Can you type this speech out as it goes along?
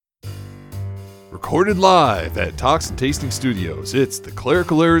Recorded live at Talks and Tasting Studios, it's the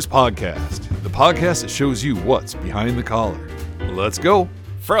Clerical Errors Podcast, the podcast that shows you what's behind the collar. Let's go.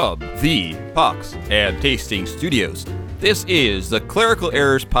 From the Talks and Tasting Studios, this is the Clerical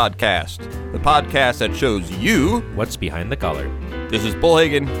Errors Podcast, the podcast that shows you what's behind the collar. This is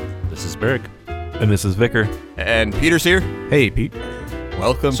Bullhagen. This is Berg. And this is Vicar. And Peter's here. Hey, Pete.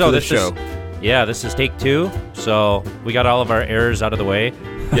 Welcome to the show. This is take 2, so we got all of our errors out of the way.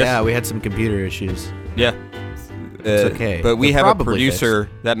 Yes. Yeah, we had some computer issues. Yeah. It's okay. But we They're have a probably producer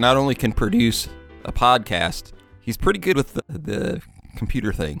that not only can produce a podcast, he's pretty good with the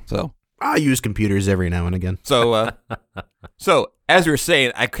computer thing. So I use computers every now and again. So as we were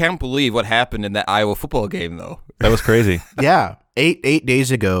saying, I can't believe what happened in that Iowa football game, though. That was crazy. Yeah, eight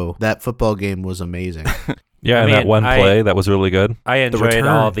days ago, that football game was amazing. Yeah, and that one play, that was really good. I enjoyed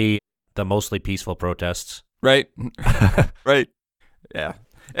all the mostly peaceful protests. Right. Right. Yeah.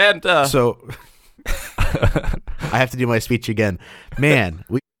 And so I have to do my speech again. Man,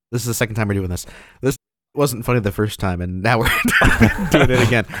 this is the second time we're doing this. This wasn't funny the first time, and now we're doing it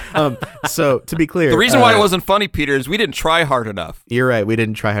again. So to be clear, the reason why it wasn't funny, Peter, is we didn't try hard enough. You're right. We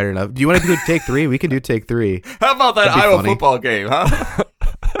didn't try hard enough. Do you want to do take 3? We can do take 3. How about that Iowa football game, huh?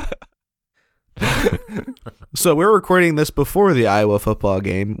 So we're recording this before the Iowa football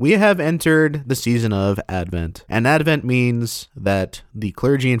game. We have entered the season of Advent, and Advent means that the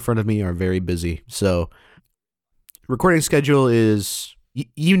clergy in front of me are very busy. So recording schedule is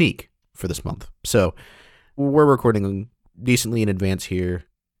unique for this month. So we're recording decently in advance here,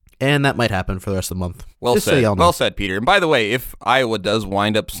 and that might happen for the rest of the month. Well Just said. so y'all know. Well said, Peter. And by the way, if Iowa does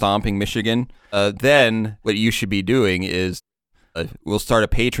wind up stomping Michigan, then what you should be doing is we'll start a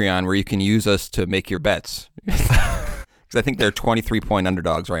Patreon where you can use us to make your bets. Because I think they're 23-point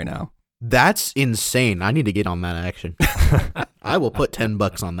underdogs right now. That's insane. I need to get on that action. I will put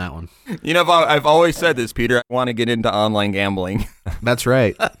 $10 on that one. You know, I've always said this, Peter. I want to get into online gambling. That's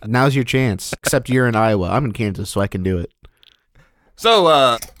right. Now's your chance. Except you're in Iowa. I'm in Kansas, so I can do it.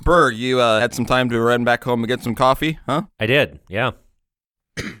 So, Berg, you had some time to run back home and get some coffee, huh? I did, yeah.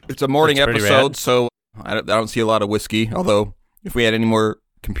 It's a morning It's pretty episode, rad. so I don't see a lot of whiskey. Although, if we had any more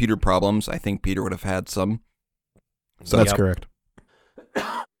computer problems, I think Peter would have had some. So that's correct.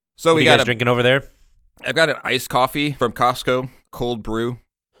 So What are you guys drinking over there? I've got an iced coffee from Costco, cold brew,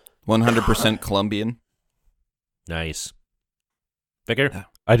 100% Colombian. Nice. Vicar?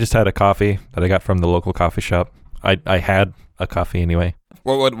 I just had a coffee that I got from the local coffee shop. I had a coffee anyway.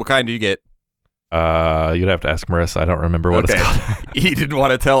 What kind do you get? You'd have to ask Marissa. I don't remember what it's called. He didn't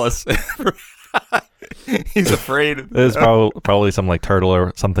want to tell us. He's afraid. It's probably some like turtle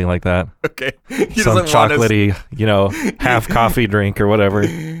or something like that. Okay. Some chocolatey, half coffee drink or whatever.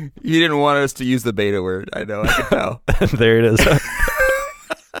 You didn't want us to use the beta word. I know. I can tell. There it is.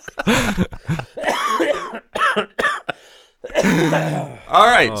 All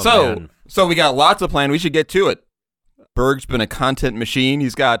right. Oh, so we got lots of planned. We should get to it. Berg's been a content machine.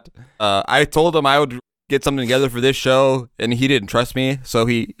 He's got. I told him I would get something together for this show, and he didn't trust me, so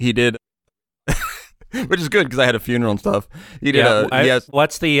he did. Which is good because I had a funeral and stuff. He did.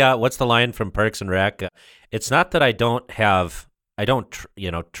 What's the line from Parks and Rec? It's not that I don't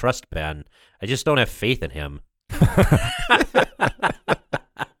trust Ben. I just don't have faith in him.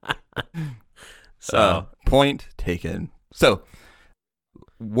 So point taken. So,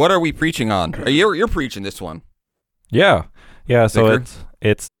 what are we preaching on? You're preaching this one. Yeah. So Vicar?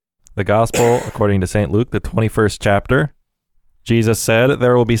 it's the gospel according to St. Luke, the 21st chapter. Jesus said,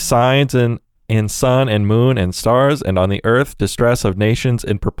 "There will be signs in sun and moon and stars, and on the earth distress of nations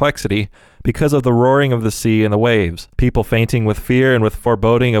in perplexity because of the roaring of the sea and the waves, people fainting with fear and with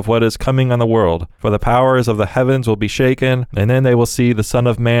foreboding of what is coming on the world. For the powers of the heavens will be shaken, and then they will see the Son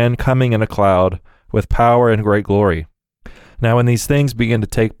of Man coming in a cloud with power and great glory. Now when these things begin to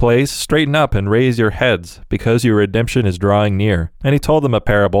take place, straighten up and raise your heads, because your redemption is drawing near." And he told them a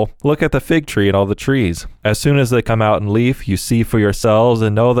parable. "Look at the fig tree and all the trees. As soon as they come out in leaf, you see for yourselves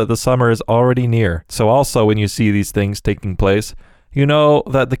and know that the summer is already near. So also when you see these things taking place, you know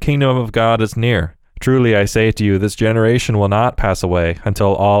that the kingdom of God is near. Truly I say to you, this generation will not pass away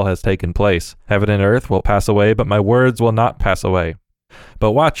until all has taken place. Heaven and earth will pass away, but my words will not pass away.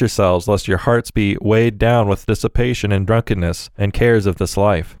 But watch yourselves, lest your hearts be weighed down with dissipation and drunkenness and cares of this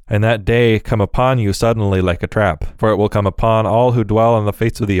life, and that day come upon you suddenly like a trap. For it will come upon all who dwell on the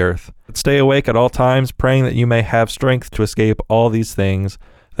face of the earth. But stay awake at all times, praying that you may have strength to escape all these things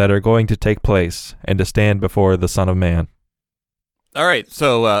that are going to take place, and to stand before the Son of Man." All right.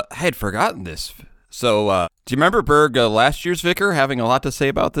 So I had forgotten this. So do you remember Berg last year's vicar having a lot to say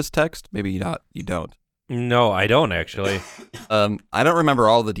about this text? Maybe not. You don't. no, I don't actually. I don't remember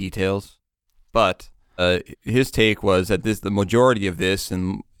all the details. But his take was that the majority of this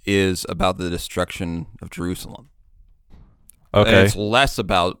is about the destruction of Jerusalem. Okay. And it's less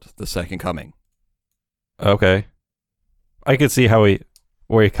about the second coming. Okay. I could see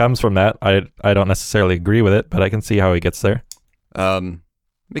where he comes from that. I don't necessarily agree with it, but I can see how he gets there.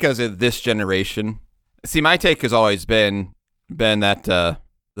 Because of this generation. See, my take has always been that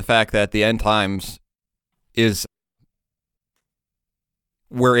the fact that the end times is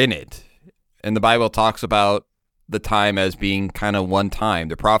we're in it. And the Bible talks about the time as being kind of one time.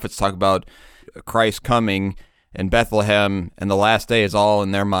 The prophets talk about Christ coming in Bethlehem, and the last day is all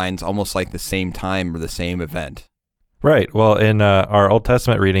in their minds almost like the same time or the same event. Right. Well, in our Old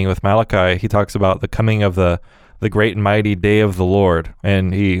Testament reading with Malachi, he talks about the coming of the great and mighty day of the Lord,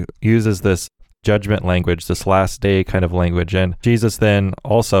 and he uses this judgment language, this last day kind of language. And Jesus then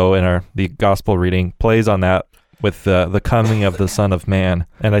also in the gospel reading plays on that with the coming of the Son of Man.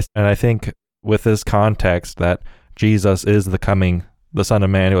 And I think with this context that Jesus is the Son of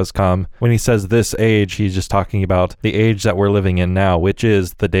Man who has come. When he says this age, he's just talking about the age that we're living in now, which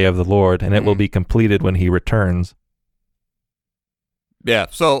is the day of the Lord, and it will be completed when he returns. Yeah,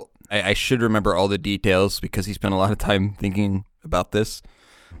 so I should remember all the details because he spent a lot of time thinking about this.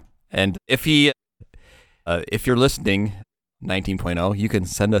 And if you're listening, 19.0, you can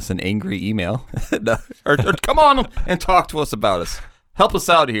send us an angry email or come on and talk to us about us. Help us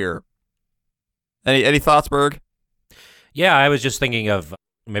out here. Any thoughts, Berg? Yeah, I was just thinking of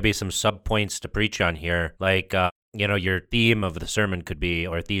maybe some sub-points to preach on here. Like, your theme of the sermon could be,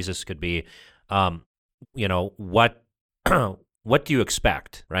 or thesis could be, what what do you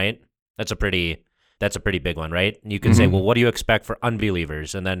expect, right? That's a pretty big one, right? And you can say, well, what do you expect for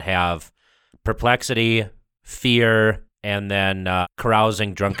unbelievers? And then have perplexity, fear, and then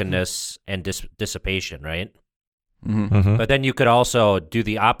carousing, drunkenness, and dissipation, right? But then you could also do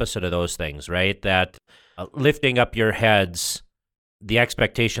the opposite of those things, right? That lifting up your heads, the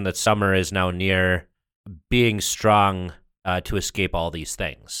expectation that summer is now near, being strong to escape all these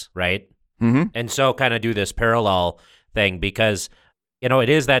things, right? And so kind of do this parallel thing because, it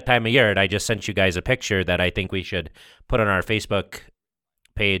is that time of year, and I just sent you guys a picture that I think we should put on our Facebook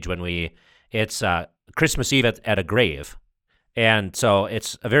page it's Christmas Eve at a grave. And so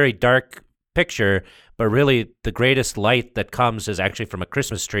it's a very dark picture, but really the greatest light that comes is actually from a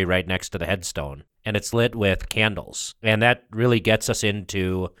Christmas tree right next to the headstone, and it's lit with candles. And that really gets us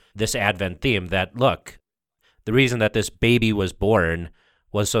into this Advent theme that, look, the reason that this baby was born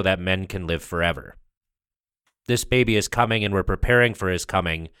was so that men can live forever. This baby is coming, and we're preparing for his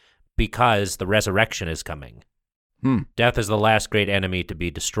coming because the resurrection is coming. Death is the last great enemy to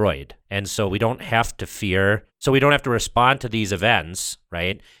be destroyed. And so we don't have to fear. So we don't have to respond to these events,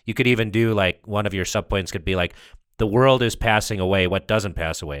 right? You could even do like one of your subpoints could be like, the world is passing away. What doesn't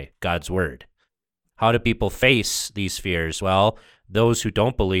pass away? God's word. How do people face these fears? Well, those who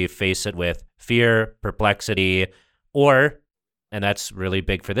don't believe face it with fear, perplexity, or, and that's really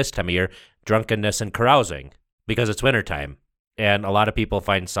big for this time of year, drunkenness and carousing because it's wintertime. And a lot of people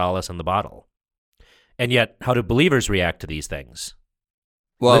find solace in the bottle. And yet, how do believers react to these things?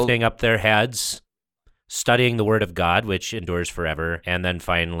 Well, lifting up their heads, studying the Word of God, which endures forever, and then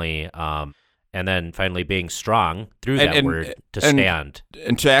finally being strong through that Word to stand.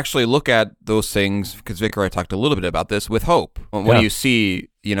 And to actually look at those things, because Vicar, I talked a little bit about this, with hope. When you see,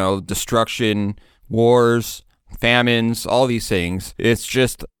 destruction, wars, famines, all these things, it's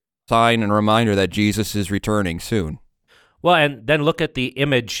just a sign and a reminder that Jesus is returning soon. Well, and then look at the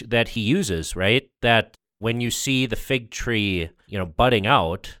image that he uses, right? That when you see the fig tree, budding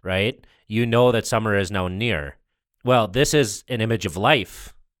out, right, you know that summer is now near. Well, this is an image of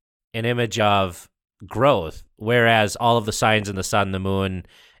life, an image of growth, whereas all of the signs in the sun, the moon,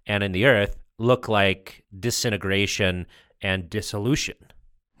 and in the earth look like disintegration and dissolution.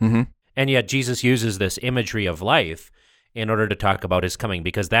 And yet Jesus uses this imagery of life in order to talk about his coming,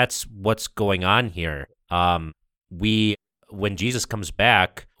 because that's what's going on here. When Jesus comes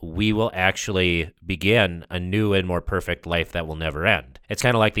back, we will actually begin a new and more perfect life that will never end. It's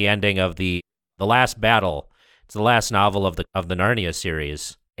kind of like the ending of the last battle. It's the last novel of the Narnia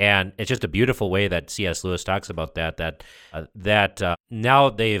series, and it's just a beautiful way that C.S. Lewis talks about that now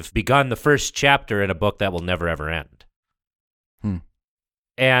they've begun the first chapter in a book that will never ever end.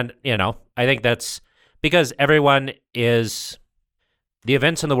 And I think that's because the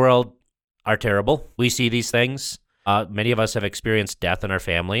events in the world are terrible. We see these things. Many of us have experienced death in our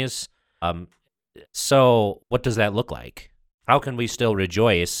families. So what does that look like? How can we still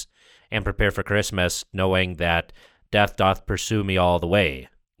rejoice and prepare for Christmas knowing that death doth pursue me all the way,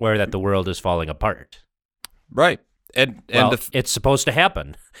 or that the world is falling apart? Right. Well, it's supposed to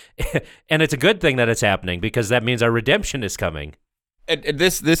happen. And it's a good thing that it's happening because that means our redemption is coming. And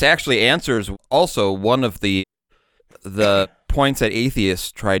this actually answers also one of the points that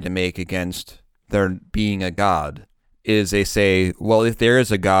atheists tried to make against there being a God is they say, well, if there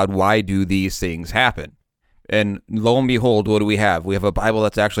is a God, why do these things happen? And lo and behold, what do we have? We have a Bible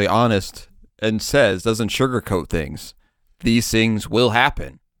that's actually honest and doesn't sugarcoat things. These things will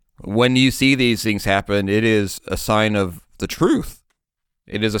happen. When you see these things happen, it is a sign of the truth.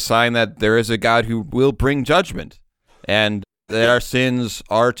 It is a sign that there is a God who will bring judgment and that our sins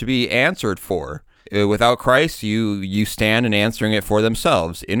are to be answered for. Without Christ, you stand in answering it for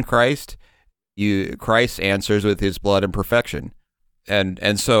themselves. In Christ, Christ answers with his blood and perfection.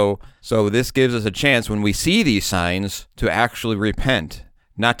 And so this gives us a chance when we see these signs to actually repent,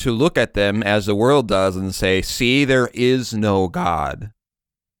 not to look at them as the world does and say, see, there is no God.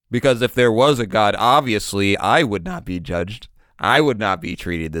 Because if there was a God, obviously, I would not be judged. I would not be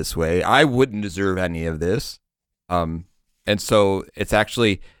treated this way. I wouldn't deserve any of this. And so it's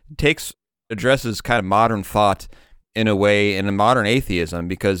actually addresses kind of modern thought in a way, in a modern atheism,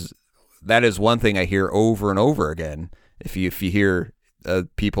 because that is one thing I hear over and over again. If you hear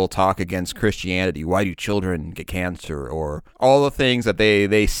people talk against Christianity, why do children get cancer, or all the things that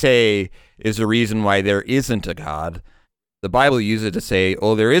they say is the reason why there isn't a God. The Bible uses it to say,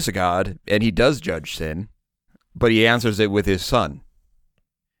 oh, there is a God, and he does judge sin, but he answers it with his son.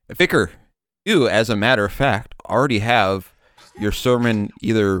 Vicar, you, as a matter of fact, already have your sermon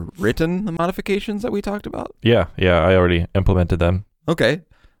either written, the modifications that we talked about? Yeah, I already implemented them. Okay.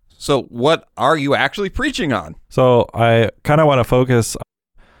 So what are you actually preaching on? So I kind of want to focus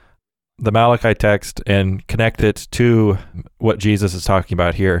the Malachi text and connect it to what Jesus is talking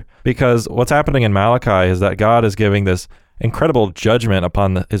about here. Because what's happening in Malachi is that God is giving this incredible judgment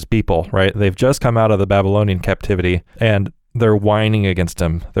upon his people, right? They've just come out of the Babylonian captivity and they're whining against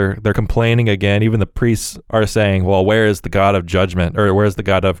him. They're complaining again. Even the priests are saying, well, where is the God of judgment, or where's the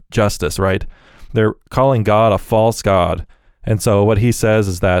God of justice, right? They're calling God a false God. And so what he says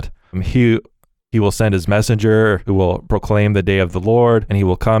is that he will send his messenger who will proclaim the day of the Lord, and he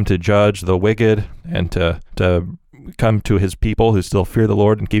will come to judge the wicked and to come to his people who still fear the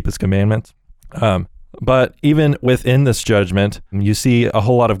Lord and keep his commandments. But even within this judgment, you see a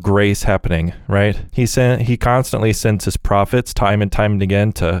whole lot of grace happening, right? He constantly sends his prophets time and time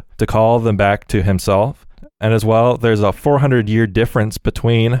again to call them back to himself. And as well, there's a 400-year difference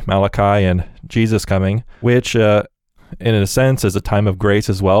between Malachi and Jesus coming, which in a sense is a time of grace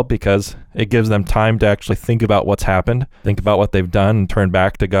as well, because it gives them time to actually think about what's happened, think about what they've done, and turn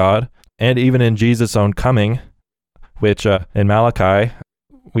back to God. And even in Jesus' own coming, which in Malachi,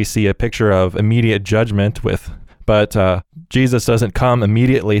 we see a picture of immediate judgment but Jesus doesn't come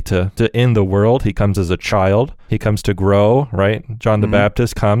immediately to end the world. He comes as a child. He comes to grow, right? John the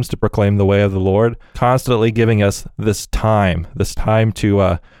Baptist comes to proclaim the way of the Lord, constantly giving us this time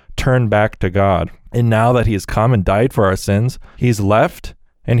to turn back to God. And now that he has come and died for our sins, he's left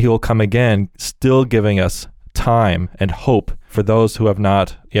and he will come again, still giving us time and hope for those who have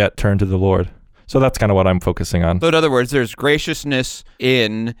not yet turned to the Lord. So that's kind of what I'm focusing on. So in other words, there's graciousness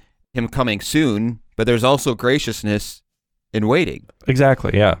in him coming soon, but there's also graciousness in waiting.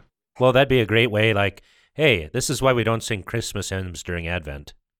 Exactly, yeah. Well, that'd be a great way, like, hey, this is why we don't sing Christmas hymns during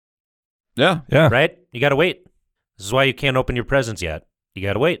Advent. Yeah. Right? You got to wait. This is why you can't open your presents yet. You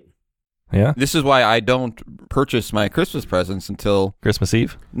got to wait. Yeah. This is why I don't purchase my Christmas presents until Christmas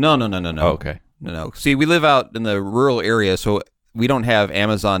Eve? No. Oh, okay. No. See, we live out in the rural area, so we don't have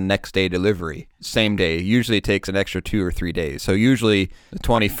Amazon next day delivery, same day. Usually it takes an extra 2 or 3 days. So usually the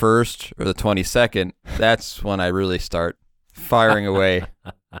 21st or the 22nd, that's when I really start firing away.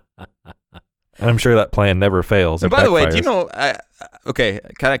 I'm sure that plan never fails. And by the way, do you know,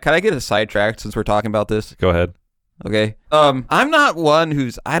 can I get a sidetracked since we're talking about this? Go ahead. Okay. I'm not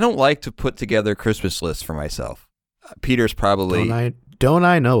one I don't like to put together Christmas lists for myself. Peter's probably... Don't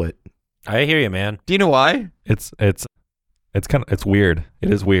I know it? I hear you, man. Do you know why? It's weird.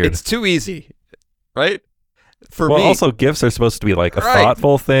 It is weird. It's too easy, right? For me. Also, gifts are supposed to be like a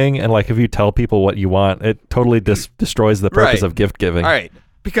thoughtful thing, and like if you tell people what you want, it totally destroys the purpose of gift giving. All right,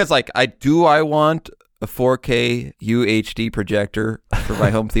 because like I want a 4K UHD projector for my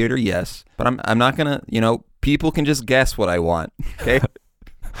home theater, yes, but I'm not gonna. People can just guess what I want. Okay,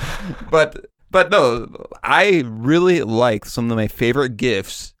 but no, I really like some of my favorite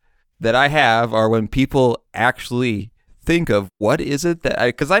gifts that I have are when people actually think of what is it that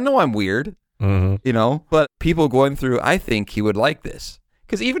because I know I'm weird, but people going through, I think he would like this.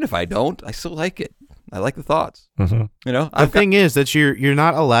 Because even if I don't, I still like it. I like the thoughts. Mm-hmm. You know, The thing is that you're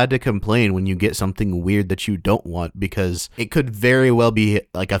not allowed to complain when you get something weird that you don't want, because it could very well be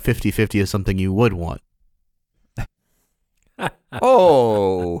like a 50-50 of something you would want.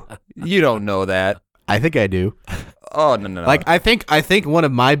 Oh, you don't know that. I think I do. Oh, no. Like I think one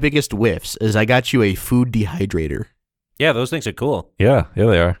of my biggest whiffs is I got you a food dehydrator. Yeah, those things are cool. Yeah,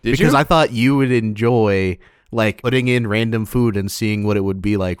 they are. Did Because you? I thought you would enjoy like putting in random food and seeing what it would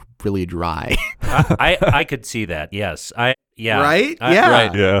be like really dry. I could see that. Yes. Right? Yeah. Right.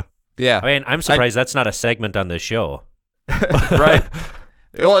 Yeah. Yeah. I mean, I'm surprised that's not a segment on this show. Right.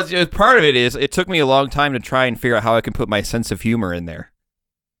 Well, part of it is it took me a long time to try and figure out how I can put my sense of humor in there.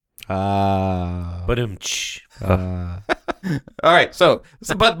 But All right. So,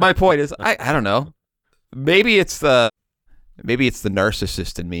 but my point is, I don't know. Maybe it's the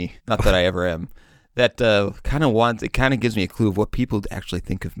narcissist in me. Not that I ever am. That kind of gives me a clue of what people actually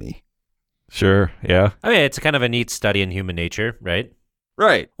think of me. Sure. Yeah. I mean, it's kind of a neat study in human nature, right?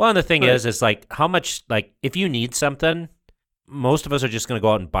 Right. Well, and the thing Right. is like how much, like if you need something, most of us are just going to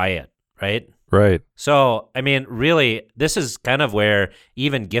go out and buy it, right? Right. So, I mean, really, this is kind of where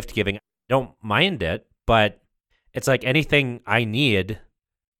even gift giving, I don't mind it, but it's like anything I need,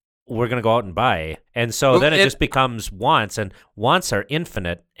 we're going to go out and buy. And so then it just becomes wants, and wants are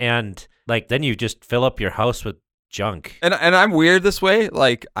infinite. And like, then you just fill up your house with junk. And I'm weird this way.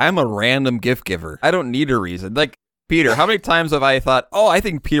 Like, I'm a random gift giver. I don't need a reason. Like, Peter, how many times have I thought, oh, I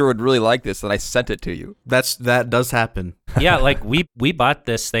think Peter would really like this, and I sent it to you? That does happen. Yeah, like we bought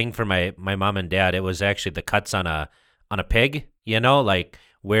this thing for my mom and dad. It was actually the cuts on a pig, like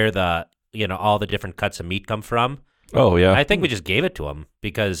where the all the different cuts of meat come from. Oh, yeah. I think we just gave it to him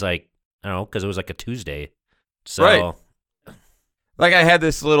because like I don't know, because it was like a Tuesday. So Right. Like I had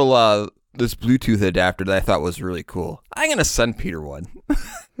this little this Bluetooth adapter that I thought was really cool. I'm gonna send Peter one.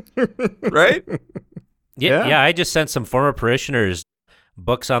 Right? yeah, I just sent some former parishioners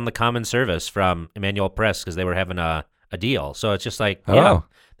books on the common service from Emmanuel Press because they were having a deal. So it's just like, yeah,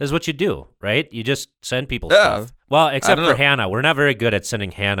 this is what you do, right? You just send people stuff. Well, except for Hannah. We're not very good at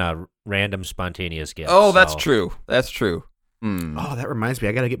sending Hannah random spontaneous gifts. Oh, that's true. That's true. Oh, that reminds me.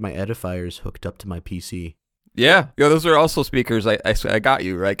 I got to get my edifiers hooked up to my PC. Yeah. Yo, those are also speakers I got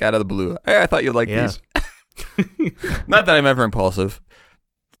you, right, out of the blue. I thought you'd like these. Not that I'm ever impulsive.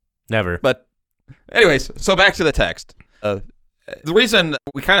 Never. But anyways, so back to the text. The reason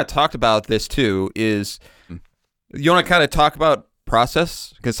we kind of talked about this, too, is you want to kind of talk about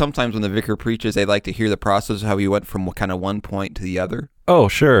process? Because sometimes when the vicar preaches, they like to hear the process of how he went from kind of one point to the other. Oh,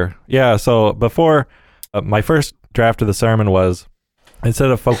 sure. Yeah, so before, my first draft of the sermon was, instead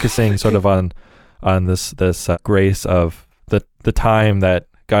of focusing sort of on this grace of the time that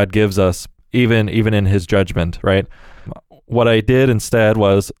God gives us, even in his judgment, right? What I did instead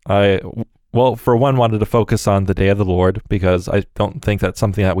was for one, wanted to focus on the day of the Lord, because I don't think that's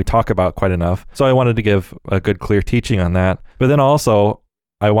something that we talk about quite enough. So I wanted to give a good, clear teaching on that. But then also,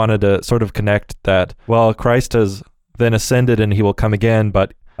 I wanted to sort of connect that, well, Christ has then ascended and he will come again,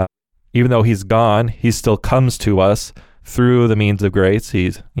 but even though he's gone, he still comes to us through the means of grace.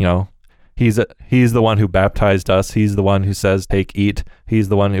 He's the one who baptized us. He's the one who says, take, eat. He's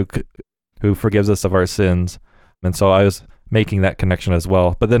the one who forgives us of our sins. And so I was making that connection as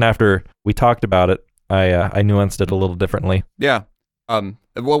well. But then after we talked about it, I nuanced it a little differently. Yeah.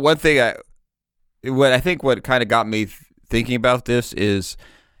 Well, one thing what kind of got me thinking about this is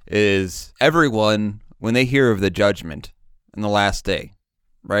everyone, when they hear of the judgment in the last day,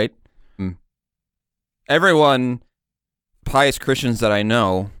 right? Everyone, pious Christians that I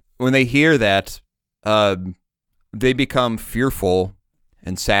know, when they hear that, they become fearful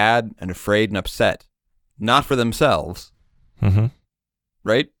and sad and afraid and upset, not for themselves. Mm-hmm.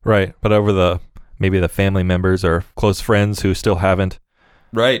 Right? Right. But over maybe the family members or close friends who still haven't.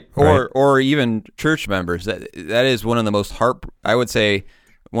 Right. Or even church members. That is one of the most I would say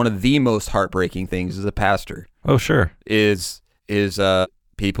one of the most heartbreaking things as a pastor. Oh, sure. Is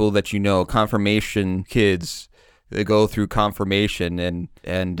people that confirmation kids that go through confirmation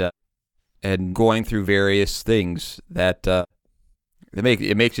and going through various things that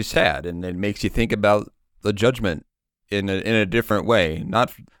it makes you sad, and it makes you think about the judgment in a different way,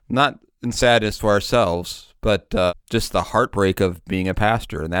 not in sadness for ourselves, but just the heartbreak of being a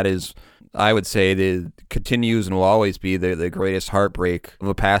pastor. And that is, I would say, continues and will always be the greatest heartbreak of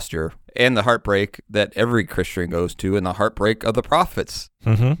a pastor, and the heartbreak that every Christian goes to, and the heartbreak of the prophets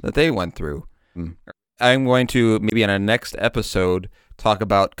that they went through. I'm going to, maybe in our next episode, talk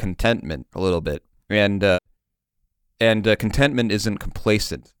about contentment a little bit. And contentment isn't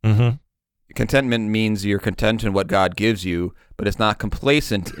complacent. Mm-hmm. contentment means you're content in what God gives you, but it's not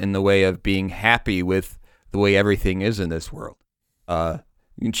complacent in the way of being happy with the way everything is in this world.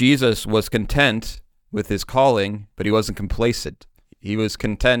 Jesus was content with his calling, but he wasn't complacent. He was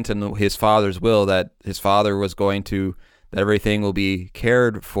content in his Father's will, that his Father was going to, that everything will be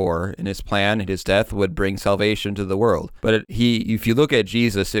cared for in his plan, and his death would bring salvation to the world. But if you look at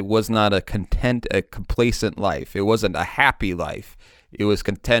Jesus, it was not a complacent life. It wasn't a happy life. It was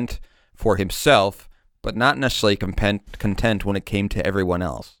content for himself, but not necessarily content when it came to everyone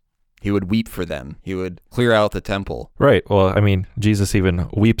else. He would weep for them. He would clear out the temple. Right. Well, I mean, Jesus even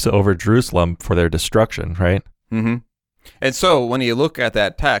weeps over Jerusalem for their destruction, right? Mm-hmm. And so when you look at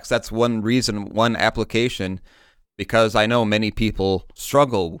that text, that's one reason, one application, because I know many people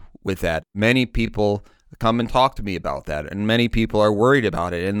struggle with that. Many people come and talk to me about that, and many people are worried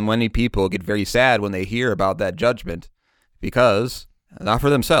about it, and many people get very sad when they hear about that judgment, because not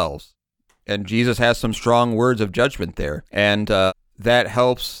for themselves. And Jesus has some strong words of judgment there, and that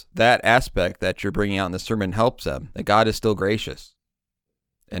helps, that aspect that you're bringing out in the sermon helps them, that God is still gracious.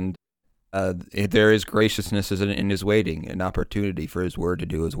 And there is graciousness in his waiting, an opportunity for his word to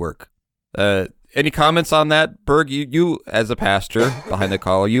do his work. Any comments on that, Berg? You as a pastor behind the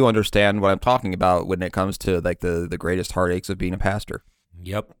call, you understand what I'm talking about when it comes to like the greatest heartaches of being a pastor.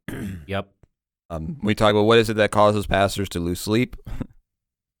 Yep. Yep. We talk about what is it that causes pastors to lose sleep,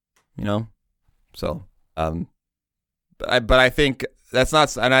 So, but I think that's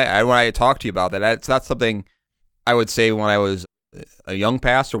not. And when I talk to you about that, that's not something I would say when I was a young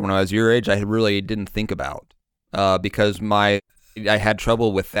pastor. When I was your age, I really didn't think about because I had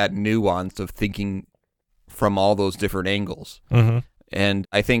trouble with that nuance of thinking from all those different angles. Mm-hmm. And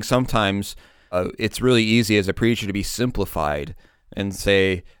I think sometimes it's really easy as a preacher to be simplified and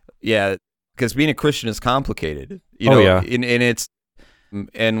say, yeah, because being a Christian is complicated.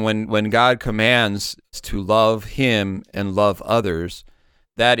 And when God commands to love him and love others,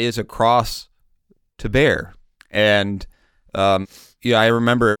 that is a cross to bear. And I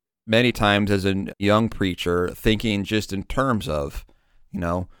remember many times as a young preacher thinking just in terms of,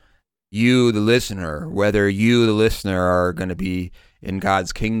 you, the listener, whether you, the listener, are going to be in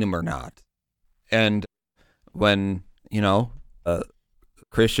God's kingdom or not. And when,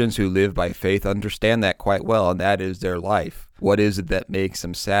 Christians who live by faith understand that quite well, and that is their life. What is it that makes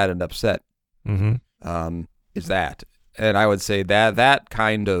them sad and upset? Mm-hmm. Is that. And I would say that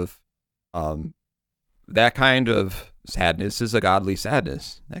kind of sadness is a godly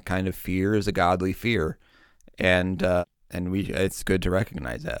sadness. That kind of fear is a godly fear. And it's good to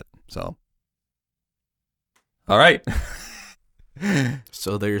recognize that. So, all right.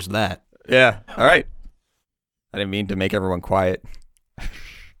 So there's that. Yeah. All right. I didn't mean to make everyone quiet.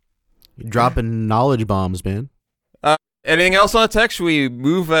 You're dropping knowledge bombs, man. Anything else on the text? Should we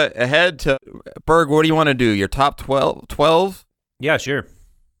move ahead to Berg? What do you want to do? Your top 12? Yeah, sure.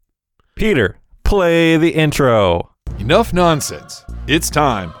 Peter, play the intro. Enough nonsense. It's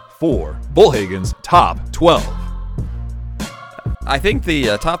time for Bullhagen's Top 12. I think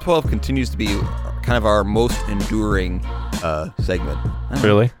the top 12 continues to be kind of our most enduring segment.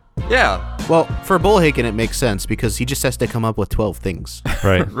 Really? Yeah. Well, for Bullhagen, it makes sense because he just has to come up with 12 things.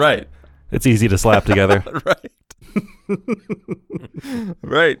 Right. Right. It's easy to slap together. Right.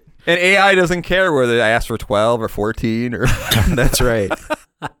 Right. And AI doesn't care whether I ask for 12 or 14 or. That's right.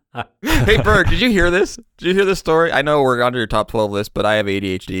 Hey, Berg, did you hear this? Did you hear this story? I know we're on your top 12 list, but I have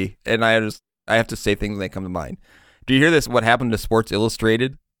ADHD, and I have to say things that come to mind. Do you hear this? What happened to Sports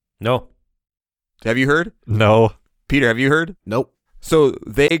Illustrated? No. Have you heard? No. Peter, have you heard? Nope. So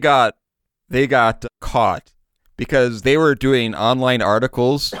they got caught because they were doing online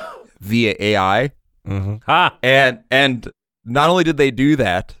articles via AI. Mm-hmm. Ha! And not only did they do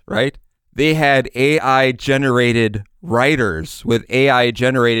that, right? They had AI generated writers with AI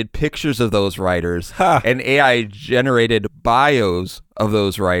generated pictures of those writers and AI generated bios of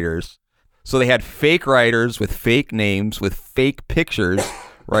those writers. So they had fake writers with fake names with fake pictures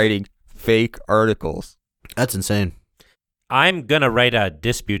writing fake articles. That's insane. I'm going to write a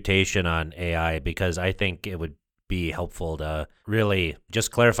disputation on AI because I think it would be helpful to really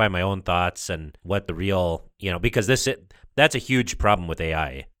just clarify my own thoughts and what the real, because that's a huge problem with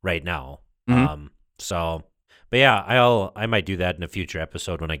AI right now. Mm-hmm. But yeah, I might do that in a future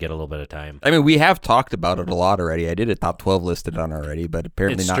episode when I get a little bit of time. I mean, we have talked about it a lot already. I did a top 12 listed on already, but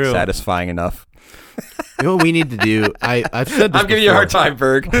apparently It's not true. satisfying enough. You know what we need to do? I've said this I'm giving you a hard before. time,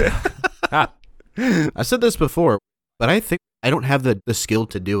 Berg. I said this before, but I think I don't have the skill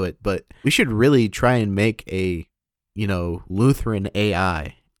to do it, but we should really try and make a, Lutheran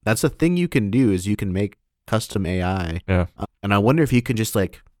AI. That's a thing you can do is you can make custom AI. Yeah. And I wonder if you can just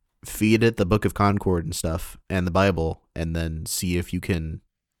feed it the Book of Concord and stuff and the Bible, and then see if you can.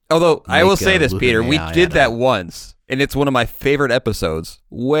 Although I will say this, Luther Peter, we AI did that once, and it's one of my favorite episodes.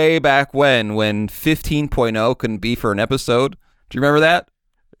 Way back when 15.0 couldn't be for an episode. Do you remember that?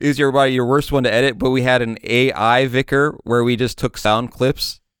 It was your worst one to edit, but we had an AI vicar where we just took sound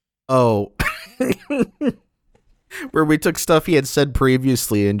clips. Oh. Where we took stuff he had said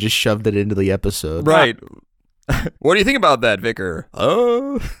previously and just shoved it into the episode. Right. What do you think about that, vicar?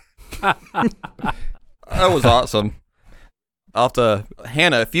 Oh. That was awesome. I'll have to...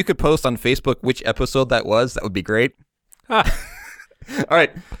 Hannah, if you could post on Facebook which episode that was, that would be great. All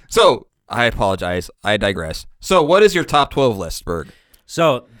right. So, I apologize. I digress. So, what is your top 12 list, Berg?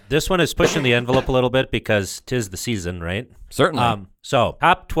 So this one is pushing the envelope a little bit because 'tis the season, right? Certainly. So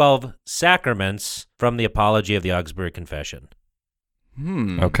top 12 sacraments from the Apology of the Augsburg Confession.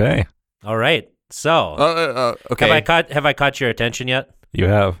 Okay. All right. So okay. have I caught your attention yet? You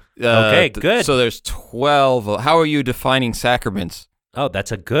have. Okay, good. So there's 12. How are you defining sacraments? Oh,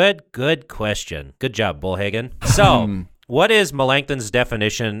 that's a good question. Good job, Bullhagen. So what is Melanchthon's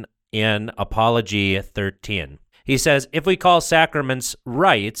definition in Apology 13? He says, if we call sacraments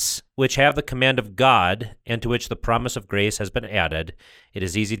rites, which have the command of God and to which the promise of grace has been added, it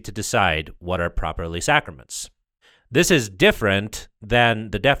is easy to decide what are properly sacraments. This is different than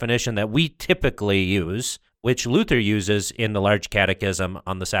the definition that we typically use, which Luther uses in the Large Catechism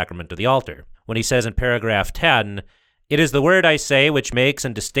on the Sacrament of the Altar, when he says in paragraph 10, it is the word I say which makes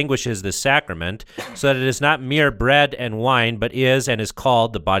and distinguishes this sacrament, so that it is not mere bread and wine, but is and is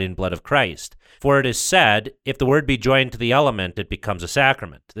called the body and blood of Christ. For it is said, if the word be joined to the element, it becomes a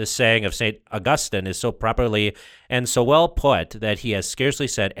sacrament. This saying of St. Augustine is so properly and so well put that he has scarcely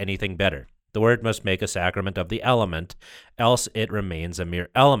said anything better. The word must make a sacrament of the element, else it remains a mere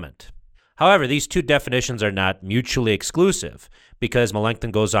element. However, these two definitions are not mutually exclusive, because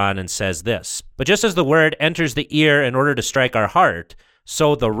Melanchthon goes on and says this, but just as the word enters the ear in order to strike our heart,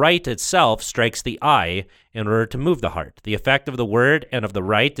 so the rite itself strikes the eye in order to move the heart. The effect of the word and of the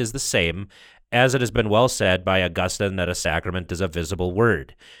rite is the same, as it has been well said by Augustine that a sacrament is a visible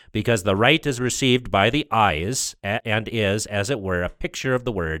word, because the rite is received by the eyes and is, as it were, a picture of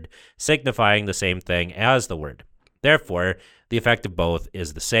the word, signifying the same thing as the word. Therefore, the effect of both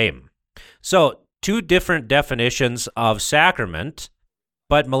is the same. So, two different definitions of sacrament,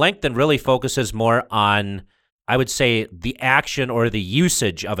 but Melanchthon really focuses more on, I would say, the action or the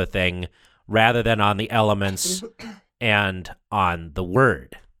usage of a thing rather than on the elements and on the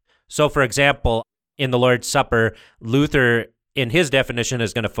word. So, for example, in the Lord's Supper, Luther, in his definition,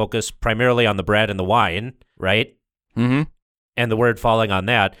 is going to focus primarily on the bread and the wine, right? Mm-hmm. And the word falling on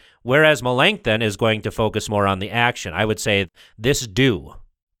that, whereas Melanchthon is going to focus more on the action. I would say this do.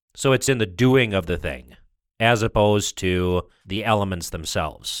 So it's in the doing of the thing, as opposed to the elements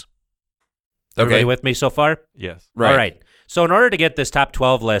themselves. Everybody with me so far? Yes. Right. All right. So in order to get this top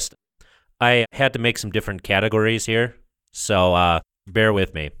 12 list, I had to make some different categories here. So bear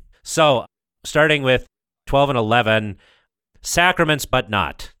with me. So starting with 12 and 11, sacraments but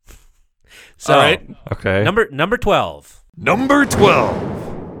not. So all right. Okay. Number 12. Number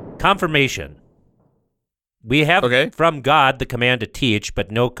 12. Confirmation. We have from God the command to teach, but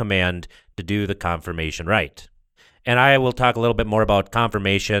no command to do the confirmation rite. And I will talk a little bit more about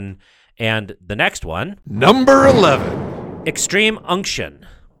confirmation. And the next one. Number 11. Extreme unction.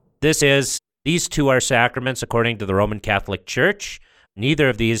 These two are sacraments according to the Roman Catholic Church. Neither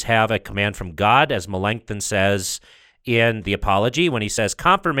of these have a command from God, as Melanchthon says in the Apology, when he says,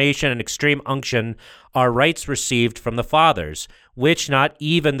 confirmation and extreme unction are rites received from the fathers, which not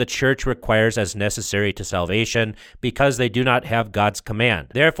even the church requires as necessary to salvation, because they do not have God's command.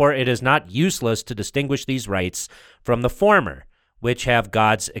 Therefore, it is not useless to distinguish these rites from the former, which have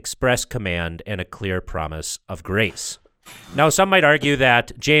God's express command and a clear promise of grace. Now, some might argue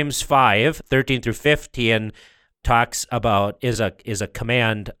that James 5:13 through 15 talks about is a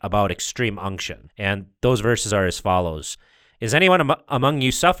command about extreme unction, and those verses are as follows: Is anyone among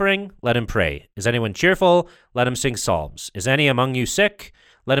you suffering? Let him pray. Is anyone cheerful? Let him sing psalms. Is any among you sick?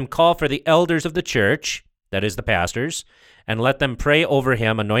 Let him call for the elders of the church, that is the pastors, and let them pray over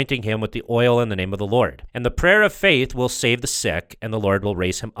him, anointing him with the oil in the name of the Lord. And the prayer of faith will save the sick, and the Lord will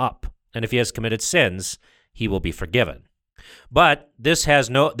raise him up. And if he has committed sins, he will be forgiven. But this is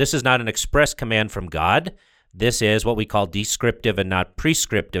not an express command from God. This is what we call descriptive and not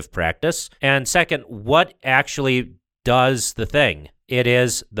prescriptive practice. And second, what actually does the thing? It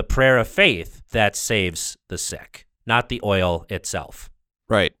is the prayer of faith that saves the sick, not the oil itself.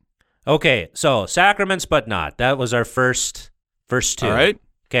 Right. Okay, so sacraments but not. That was our first two. All right.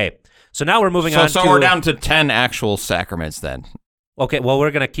 Okay, so now we're moving on to... So we're down to 10 actual sacraments then. Okay, well,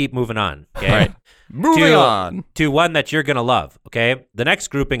 we're going to keep moving on. Okay? All right. Moving on. To one that you're going to love, okay? The next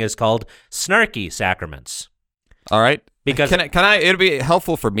grouping is called snarky sacraments. All right. Because can I? It'll be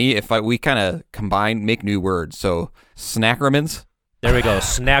helpful for me if we kind of combine, make new words. So snackrements. There we go.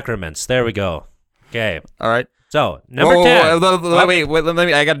 Snackrements. There we go. Okay. All right. So number 10. Wait. Let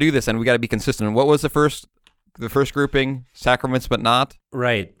me. I got to do this, and we got to be consistent. What was the first grouping? Sacraments, but not.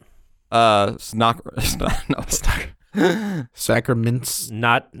 Right. Sacraments.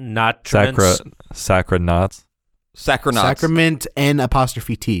 Not trements. Sacro-nots. Sacro-nots. Sacrament and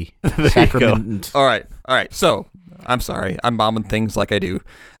apostrophe T. Sacrament. All right. So I'm sorry. I'm bombing things like I do.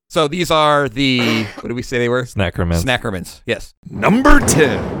 So these are the, what did we say they were? Snackrements. Snackrements. Yes. Number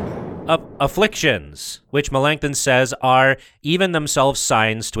 10. Afflictions, which Melanchthon says are even themselves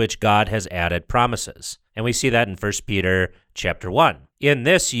signs to which God has added promises. And we see that in 1 Peter chapter 1. In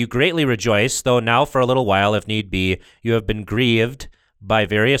this you greatly rejoice, though now for a little while, if need be, you have been grieved by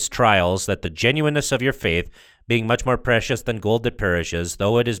various trials, that the genuineness of your faith, being much more precious than gold that perishes,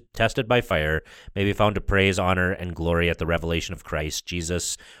 though it is tested by fire, may be found to praise, honor, and glory at the revelation of Christ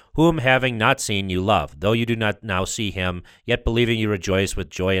Jesus, whom having not seen you love, though you do not now see him, yet believing you rejoice with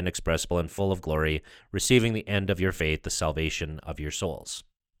joy inexpressible and full of glory, receiving the end of your faith, the salvation of your souls.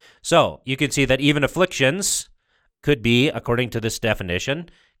 So you can see that even afflictions could be, according to this definition,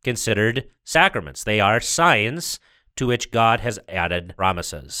 considered sacraments. They are signs to which God has added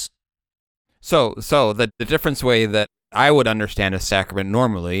promises. So the difference way that I would understand a sacrament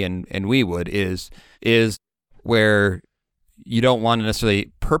normally, and we would, is where you don't want to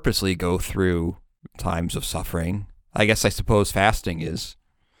necessarily purposely go through times of suffering. I suppose fasting is.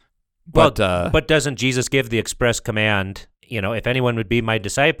 But doesn't Jesus give the express command, if anyone would be my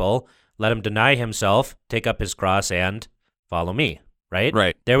disciple, let him deny himself, take up his cross, and follow me, right?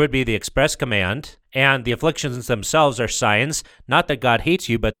 Right. There would be the express command, and the afflictions themselves are signs, not that God hates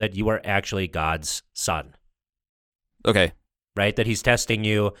you, but that you are actually God's son. Okay. Right? That he's testing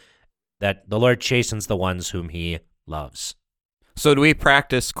you, that the Lord chastens the ones whom he loves. So do we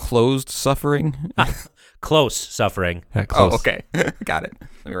practice closed suffering? Close suffering. Yeah, close. Oh, okay. Got it.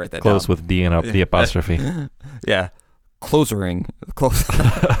 Let me write that Close down. with D and the apostrophe. Yeah. Closering. Close.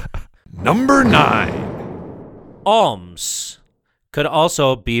 Number 9. Alms could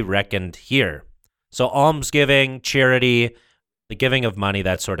also be reckoned here. So almsgiving, charity, the giving of money,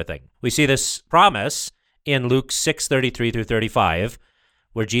 that sort of thing. We see this promise in Luke 6:33 through 35,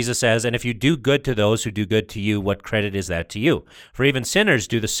 where Jesus says, "And if you do good to those who do good to you, what credit is that to you? For even sinners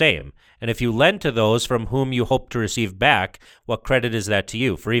do the same. And if you lend to those from whom you hope to receive back, what credit is that to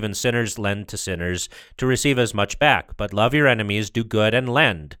you? For even sinners lend to sinners to receive as much back. But love your enemies, do good, and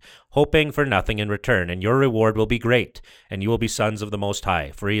lend, hoping for nothing in return. And your reward will be great, and you will be sons of the Most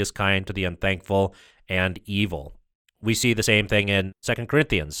High, for he is kind to the unthankful and evil." We see the same thing in 2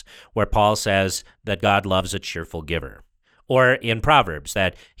 Corinthians, where Paul says that God loves a cheerful giver. Or in Proverbs,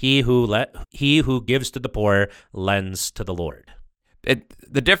 that he who gives to the poor lends to the Lord.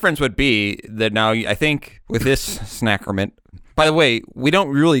 The difference would be that now I think with this snackrement, by the way, we don't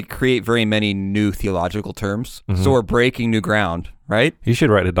really create very many new theological terms, so we're breaking new ground, right? You should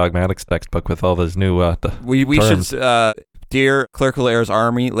write a dogmatics textbook with all those new We terms. should, dear Clerical Errors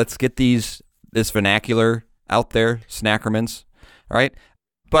Army, let's get this vernacular out there, snackrements, all right?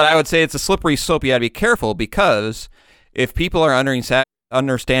 But I would say it's a slippery slope. You got to be careful, because if people are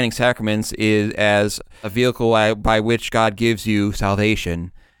understanding sacraments is as a vehicle by which God gives you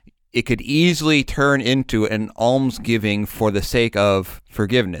salvation, it could easily turn into an almsgiving for the sake of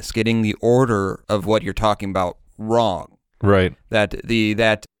forgiveness, getting the order of what you're talking about wrong. Right. That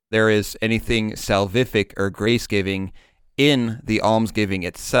there is anything salvific or grace-giving in the almsgiving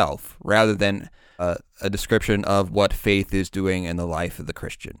itself, rather than a description of what faith is doing in the life of the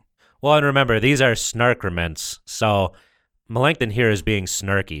Christian. Well, and remember, these are snarkrements, so Melanchthon here is being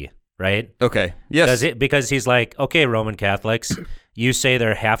snarky, right? Okay. Yes. Because he's like, okay, Roman Catholics, you say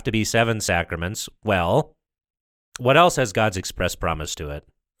there have to be 7 sacraments. Well, what else has God's express promise to it?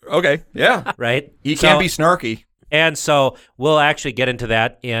 Okay. Yeah. Right? He can't be snarky. And so we'll actually get into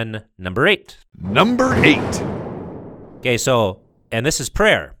that in number 8. Number 8. Okay, so, and this is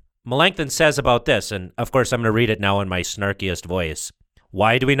prayer. Melanchthon says about this, and of course I'm going to read it now in my snarkiest voice.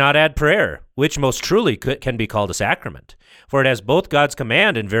 Why do we not add prayer, which most truly can be called a sacrament? For it has both God's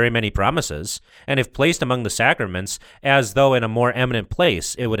command and very many promises, and if placed among the sacraments, as though in a more eminent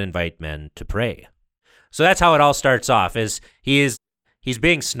place, it would invite men to pray. So that's how it all starts off, is he's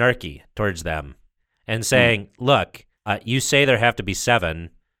being snarky towards them and saying, look, you say there have to be 7,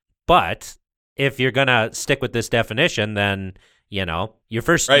 but if you're going to stick with this definition, then, your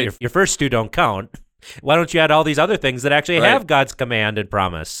first 2 don't count. Why don't you add all these other things that actually Right. have God's command and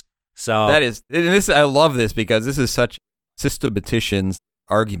promise? So That is, and this, I love this because this is such systematicians'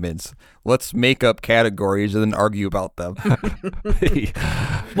 arguments. Let's make up categories and then argue about them.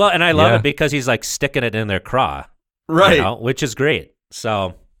 well, and I love Yeah. it because he's like sticking it in their craw, Right. which is great.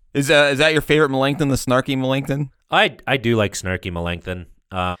 So Is that your favorite Melanchthon, the snarky Melanchthon? I do like snarky Melanchthon.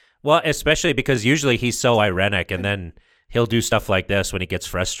 Well, especially because usually he's so ironic, and then he'll do stuff like this when he gets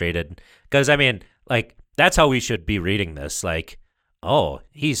frustrated. Because I mean, like that's how we should be reading this. Like, oh,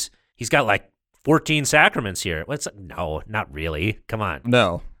 he's got like 14 sacraments here. No, not really. Come on.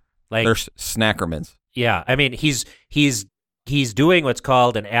 No. Like, They're Snackrements. yeah, I mean, he's doing what's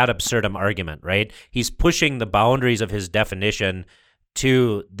called an ad absurdum argument, right? He's pushing the boundaries of his definition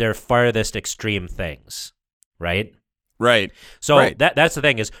to their farthest extreme things, right? Right. So Right. that's the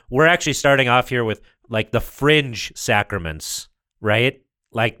thing is we're actually starting off here with like the fringe sacraments, right?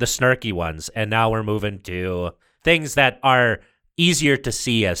 Like the snarky ones, and now we're moving to things that are easier to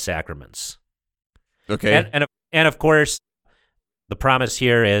see as sacraments. Okay. And of course, the promise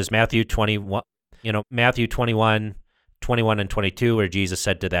here is Matthew 21, Matthew 21, 21 and 22, where Jesus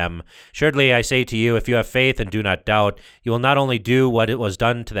said to them, "Surely I say to you, if you have faith and do not doubt, you will not only do what it was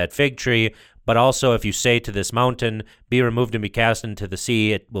done to that fig tree, but also if you say to this mountain, be removed and be cast into the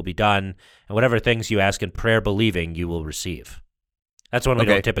sea, it will be done. And whatever things you ask in prayer, believing, you will receive." That's one we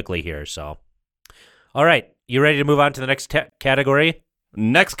Okay. don't typically hear. So, all right, you ready to move on to the next category?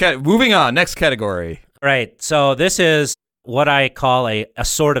 Moving on. Next category. All right, so this is what I call a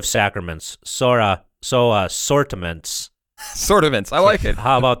sort of sacraments. Sortiments. Sortiments. I like it.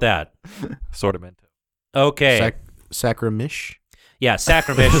 How about that? Sortimento. Okay. Sacremish. Yeah,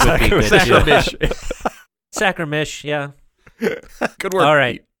 sacremish would be good. Sacremish. Sacremish, yeah. Good work. All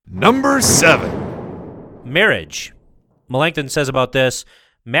right. Number 7. Marriage. Melanchthon says about this,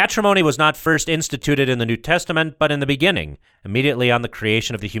 matrimony was not first instituted in the New Testament, but in the beginning, immediately on the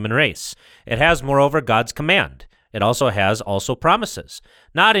creation of the human race. It has, moreover, God's command. It also has promises,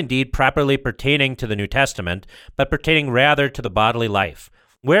 not indeed properly pertaining to the New Testament, but pertaining rather to the bodily life.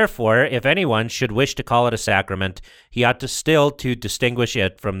 Wherefore, if anyone should wish to call it a sacrament, he ought to still to distinguish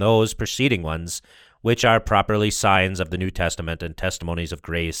it from those preceding ones, which are properly signs of the New Testament and testimonies of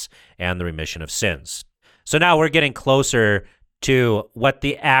grace and the remission of sins. So now we're getting closer to what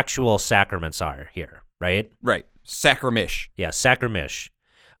the actual sacraments are here, right? Right. Sacremish. Yeah, sacremish.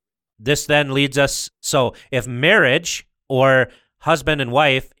 This then leads us, so if marriage or husband and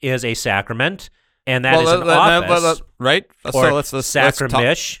wife is a sacrament, and that is an office, right? or So let's talk.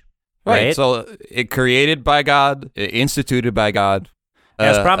 sacremish, Right. right? So it created by God, instituted by God.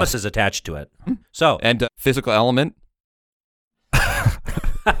 Has promises attached to it. So, And physical element.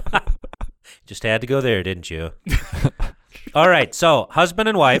 just had to go there, didn't you? All right, so husband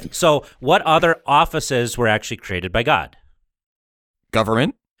and wife. So what other offices were actually created by God?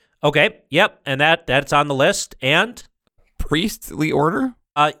 Government. Okay, yep, and that's on the list. And Priestly order.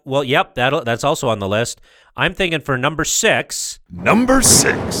 well, yep, that's also on the list. I'm thinking for number 6, Number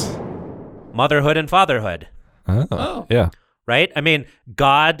 6. motherhood and fatherhood. Oh. Yeah. Right? I mean,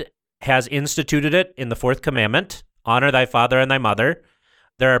 God has instituted it in the 4th commandment, honor thy father and thy mother.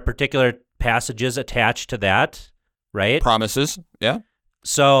 There are particular passages attached to that, right? Promises. Yeah.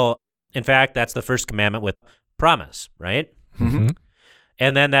 So, in fact, that's the 1st commandment with promise, right? Mm-hmm.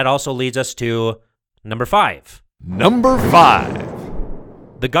 And then that also leads us to number 5, Number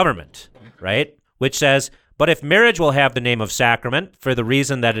 5. the government, right? Which says, but if marriage will have the name of sacrament for the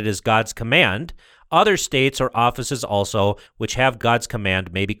reason that it is God's command, other states or offices also which have God's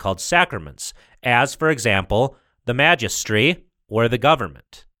command may be called sacraments, as, for example, the magistry or the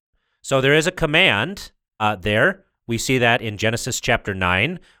government. So there is a command there. We see that in Genesis chapter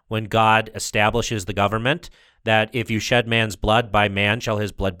 9, when God establishes the government, that if you shed man's blood, by man shall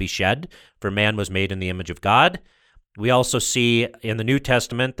his blood be shed, for man was made in the image of God. We also see in the New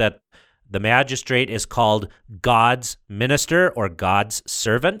Testament that the magistrate is called God's minister or God's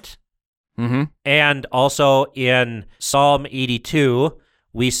servant. Mm-hmm. And also in Psalm 82,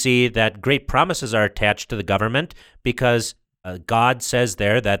 we see that great promises are attached to the government because God says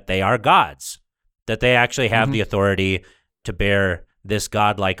there that they are God's, that they actually have the authority to bear this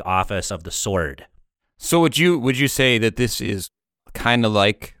godlike office of the sword. So would you say that this is kind of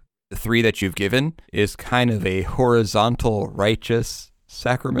like the 3 that you've given is kind of a horizontal righteous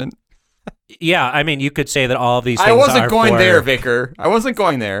sacrament? Yeah, I mean, you could say that all of these things I wasn't are going for... there, Vicar. I wasn't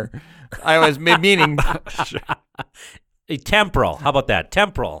going there. I was meaning temporal. How about that?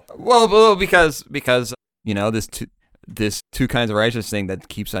 Temporal. well because this two kinds of righteous thing that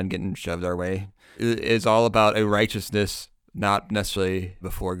keeps on getting shoved our way is all about a righteousness not necessarily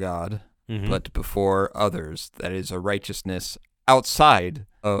before God. but before others. That is a righteousness outside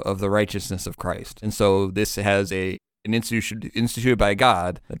of the righteousness of Christ. And so this has an institution instituted by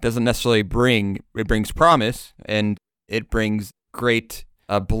God that doesn't necessarily brings promise, and it brings great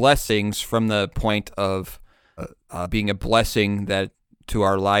blessings from the point of being a blessing that to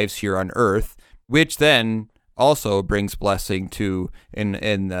our lives here on earth, which then also brings blessing to in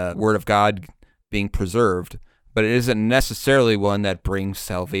the Word of God being preserved, but it isn't necessarily one that brings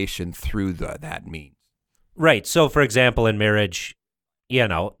salvation through that means. Right. So, for example, in marriage,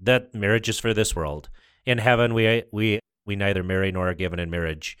 that marriage is for this world. In heaven, we neither marry nor are given in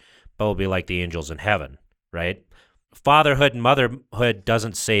marriage, but we'll be like the angels in heaven, right? Fatherhood and motherhood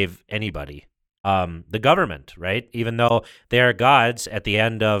doesn't save anybody. The government, right? Even though they are gods, at the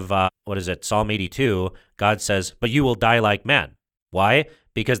end of, Psalm 82, God says, but you will die like men. Why?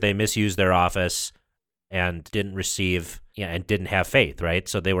 Because they misused their office and didn't receive, and didn't have faith, right?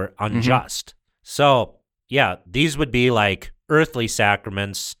 So they were unjust. So, these would be like earthly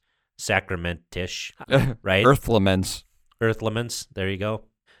sacraments, sacramentish, right? Earthlements, there you go.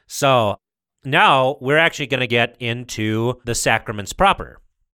 So now we're actually going to get into the sacraments proper.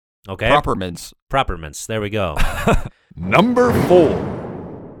 Okay? Properments, there we go. Number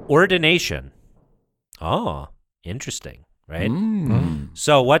 4. Ordination. Oh, interesting, right?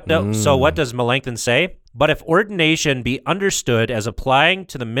 So what does Melanchthon say? But if ordination be understood as applying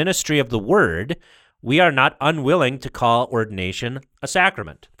to the ministry of the word, we are not unwilling to call ordination a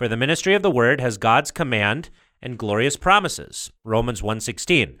sacrament. For the ministry of the word has God's command and glorious promises. Romans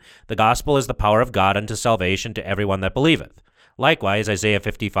 1:16. The gospel is the power of God unto salvation to everyone that believeth. Likewise, Isaiah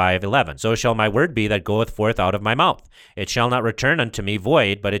 55:11. So shall my word be that goeth forth out of my mouth. It shall not return unto me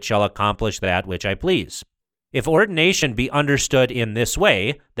void, but it shall accomplish that which I please. If ordination be understood in this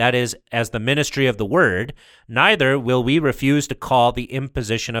way, that is, as the ministry of the word, neither will we refuse to call the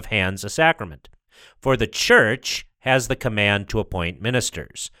imposition of hands a sacrament. For the church has the command to appoint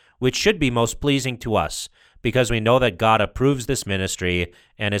ministers, which should be most pleasing to us, because we know that God approves this ministry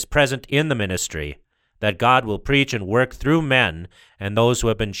and is present in the ministry, that God will preach and work through men and those who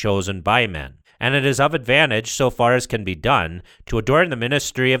have been chosen by men. And it is of advantage, so far as can be done, to adorn the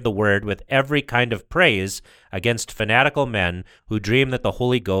ministry of the word with every kind of praise against fanatical men who dream that the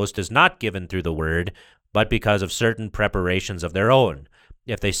Holy Ghost is not given through the word, but because of certain preparations of their own,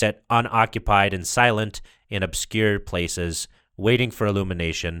 if they sit unoccupied and silent in obscure places, waiting for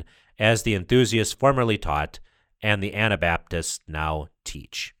illumination, as the enthusiasts formerly taught, and the Anabaptists now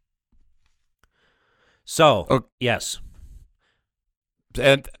teach. So, yes.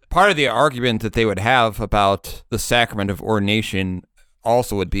 And part of the argument that they would have about the sacrament of ordination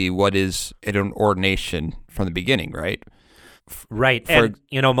also would be, what is an ordination from the beginning, right? Right. And,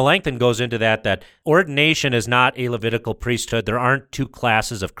 Melanchthon goes into that ordination is not a Levitical priesthood. There aren't two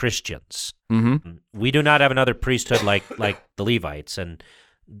classes of Christians. We do not have another priesthood like the Levites. And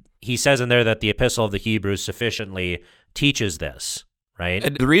he says in there that the Epistle of the Hebrews sufficiently teaches this, right?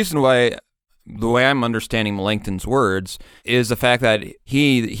 And the reason why, the way I'm understanding Melanchthon's words, is the fact that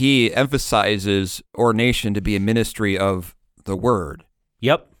he emphasizes ordination to be a ministry of the word.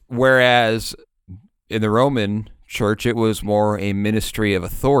 Yep. Whereas in the Roman Church, it was more a ministry of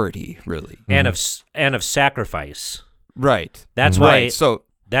authority, really, and of sacrifice. Right. That's why. So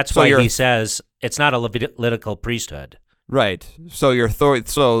that's why he says it's not a Levitical priesthood. Right. So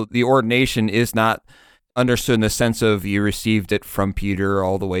so the ordination is not understood in the sense of you received it from Peter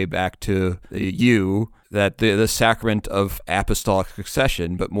all the way back to you, that the sacrament of apostolic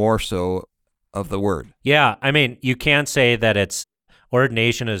succession, but more so of the word. Yeah, I mean, you can't say that it's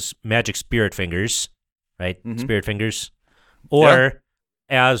ordination is magic spirit fingers, right? Spirit fingers, or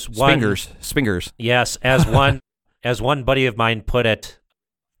as one spingers. Yes, as one buddy of mine put it,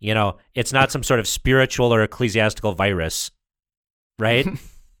 it's not some sort of spiritual or ecclesiastical virus, right?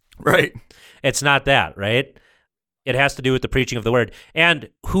 Right. It's not that, right? It has to do with the preaching of the word. And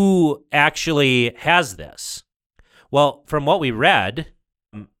who actually has this? Well, from what we read,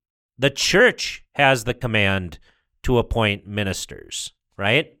 the church has the command to appoint ministers,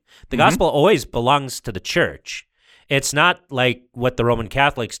 right? The gospel always belongs to the church. It's not like what the Roman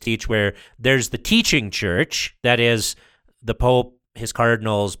Catholics teach, where there's the teaching church, that is the Pope, his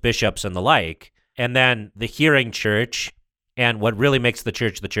cardinals, bishops, and the like, and then the hearing church. And what really makes the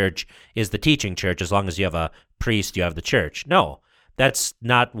church is the teaching church. As long as you have a priest, you have the church. No, that's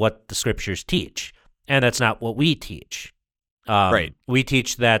not what the scriptures teach, and that's not what we teach. Right. We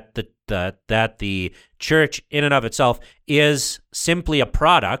teach that the church in and of itself is simply a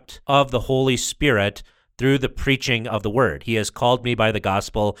product of the Holy Spirit through the preaching of the word. He has called me by the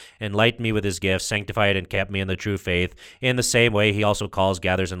gospel, enlightened me with his gifts, sanctified and kept me in the true faith. In the same way, he also calls,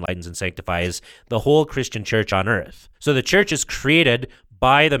 gathers, enlightens, and sanctifies the whole Christian church on earth. So the church is created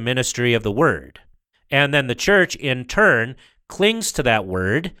by the ministry of the word. And then the church, in turn, clings to that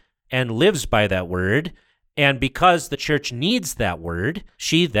word and lives by that word. And because the church needs that word,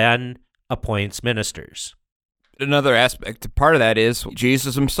 she then appoints ministers. Another aspect, part of that is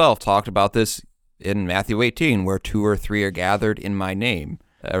Jesus himself talked about this in Matthew 18, where 2 or 3 are gathered in my name.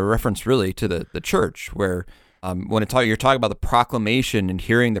 A reference really to the church, where when you're talking about the proclamation and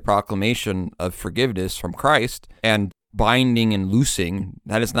hearing the proclamation of forgiveness from Christ and binding and loosing,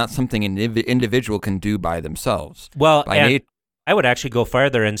 that is not something an individual can do by themselves. Well, I would actually go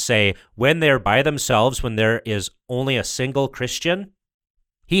farther and say when they're by themselves, when there is only a single Christian,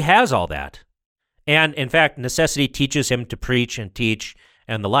 he has all that. And in fact, necessity teaches him to preach and teach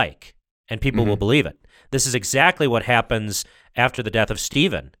and the like, and people will believe it. This is exactly what happens after the death of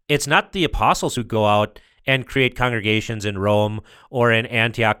Stephen. It's not the apostles who go out and create congregations in Rome or in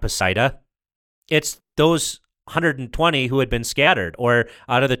Antioch Pisidia. It's those 120 who had been scattered, or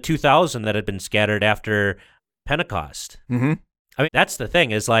out of the 2,000 that had been scattered after Pentecost. Mm-hmm. I mean, that's the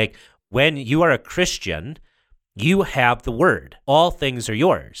thing, is like when you are a Christian, you have the word. All things are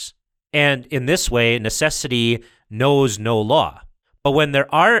yours. And in this way, necessity knows no law. But when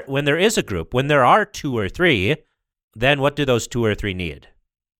there is a group, when there are 2 or 3, then what do those 2 or 3 need?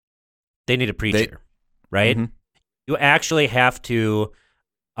 They need a preacher, right? Mm-hmm. You actually have to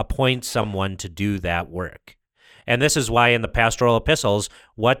appoint someone to do that work. And this is why in the pastoral epistles,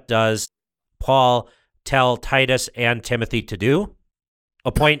 what does Paul tell Titus and Timothy to do?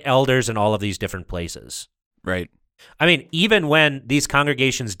 Appoint elders in all of these different places. Right. I mean, even when these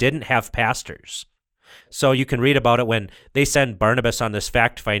congregations didn't have pastors. So you can read about it when they send Barnabas on this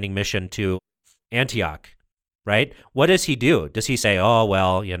fact-finding mission to Antioch, right? What does he do? Does he say, oh,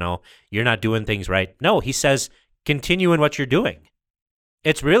 well, you're not doing things right? No, he says, continue in what you're doing.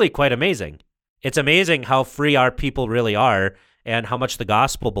 It's really quite amazing. It's amazing how free our people really are and how much the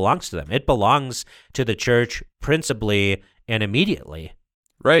gospel belongs to them. It belongs to the church principally and immediately.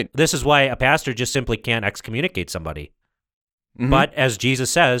 Right. This is why a pastor just simply can't excommunicate somebody. Mm-hmm. But as Jesus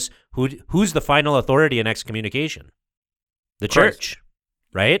says, who's the final authority in excommunication? The Christ. Church,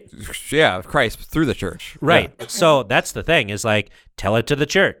 right? Yeah, Christ through the church. Right. Yeah. So that's the thing, is like, tell it to the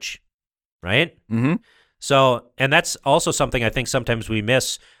church, right? Mm-hmm. So, and that's also something I think sometimes we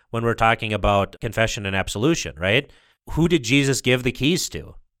miss when we're talking about confession and absolution, right? Who did Jesus give the keys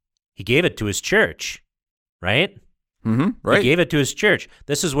to? He gave it to his church, right? Mm-hmm. Right. He gave it to his church.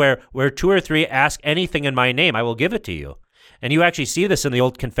 This is where 2 or 3 ask anything in my name, I will give it to you. And you actually see this in the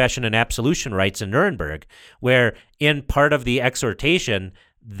old confession and absolution rites in Nuremberg, where in part of the exhortation,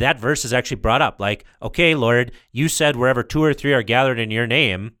 that verse is actually brought up. Like, okay, Lord, you said wherever 2 or 3 are gathered in your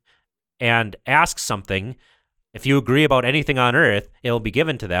name and ask something, if you agree about anything on earth, it will be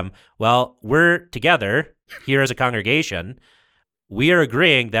given to them. Well, we're together here as a congregation. We are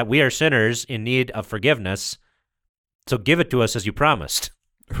agreeing that we are sinners in need of forgiveness. So give it to us as you promised.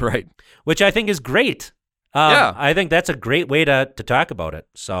 Right. Which I think is great. Yeah. I think that's a great way to talk about it.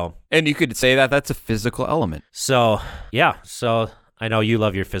 So, and you could say that that's a physical element. So, yeah. So I know you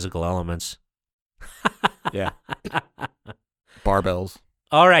love your physical elements. Yeah. Barbells.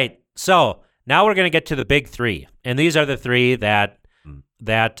 All right. So now we're going to get to the big 3. And these are the 3 that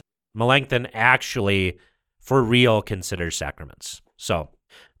Melanchthon actually, for real, considers sacraments. So,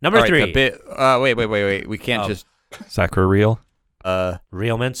 number 3. Wait. We can't just... Sacro-real?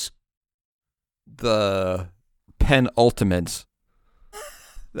 Realments? The penultimates.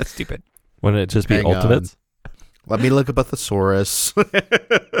 That's stupid. Wouldn't it just be Hang on. ultimates? Let me look up a thesaurus.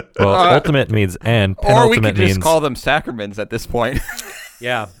 Well, ultimate means end. Or we could Penultimate just means call them sacraments at this point.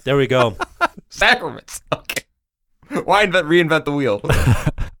 Yeah, there we go. Sacraments. Okay. Why reinvent the wheel?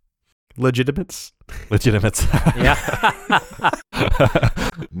 Legitimates. legitimates. Yeah.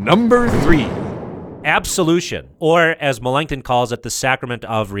 Number 3. Absolution, or as Melanchthon calls it, the sacrament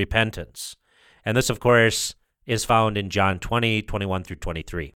of repentance. And this, of course, is found in John 20, 21 through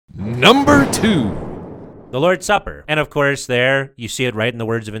 23. Number 2. The Lord's Supper. And of course, there you see it right in the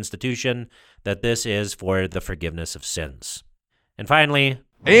words of institution that this is for the forgiveness of sins. And finally,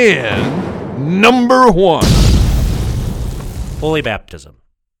 And number 1. holy baptism.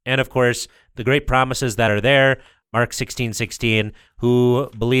 And of course, the great promises that are there. Mark 16:16,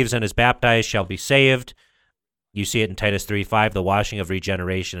 who believes and is baptized shall be saved. You see it in Titus 3:5, the washing of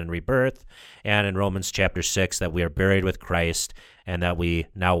regeneration and rebirth, and in Romans chapter 6, that we are buried with Christ and that we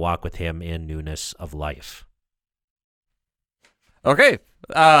now walk with him in newness of life. Okay.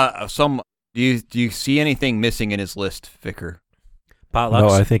 Some Do you see anything missing in his list, Vicar? Potlucks. No,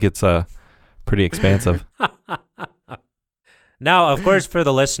 I think it's pretty expansive. Now, of course, for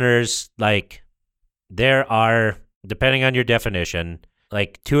the listeners, like, there are, depending on your definition,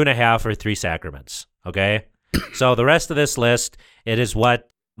 like 2.5 or 3 sacraments, okay? So the rest of this list, it is what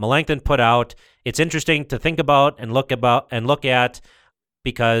Melanchthon put out. It's interesting to think about and look at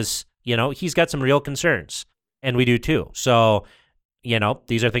because, he's got some real concerns, and we do too. So,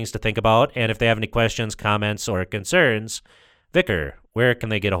 these are things to think about, and if they have any questions, comments, or concerns, Vicar, where can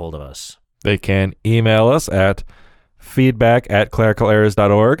they get a hold of us? They can email us at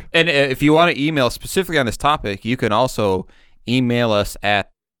feedback@clericalerrors.org. And if you want to email specifically on this topic, you can also email us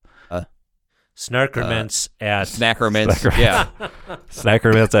at Snarkrements at Snackrements. Yeah.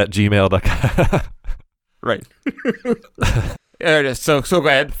 Snackrements@gmail.com. Right. So go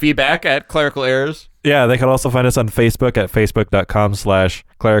ahead. Feedback at Clerical Errors. Yeah, they can also find us on Facebook at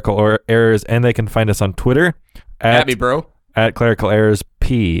facebook.com/clericalerrors, and they can find us on Twitter At me, bro. at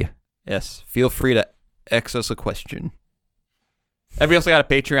clericalerrorsp. Yes. Feel free to X us a question. And we also got a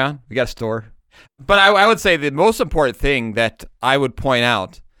Patreon. We got a store. But I would say the most important thing that I would point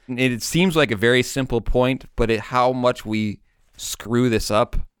out, it seems like a very simple point, but how much we screw this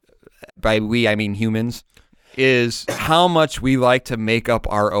up, by we I mean humans, is how much we like to make up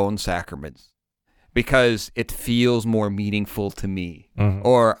our own sacraments because it feels more meaningful to me,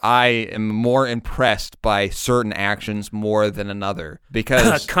 or I am more impressed by certain actions more than another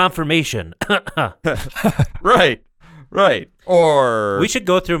because confirmation. right. Or we should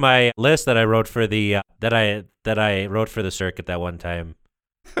go through my list that I wrote for the that I wrote for the circuit that one time.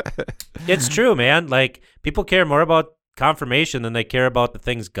 It's true, man. Like, people care more about confirmation than they care about the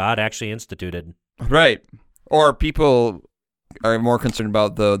things God actually instituted. Right. Or people are more concerned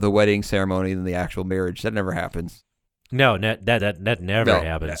about the wedding ceremony than the actual marriage. That never happens. No, that never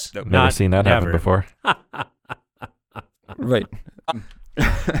happens. No. Never seen that happen before. Right.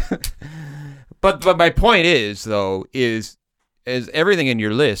 But my point is, though, is everything in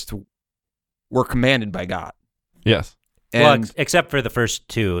your list were commanded by God. Yes. And well, except for the first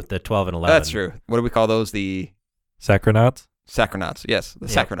 2, the 12 and 11. That's true. What do we call those? The Sacro-nots? Sacro-nots. Yes, the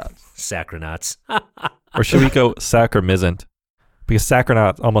Sacro-nots. Sacro-nots. Or should we go sacramisant? Because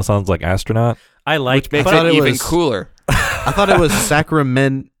sacronaut almost sounds like astronaut. I like Which makes but it even cooler. I thought it was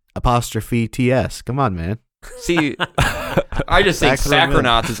sacrament_TS. Come on, man. See, I just think Sacrament.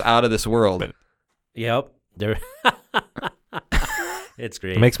 Sacro-nots is out of this world. Yep. It's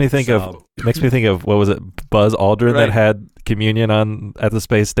great. It makes me think of what was it, Buzz Aldrin that had communion at the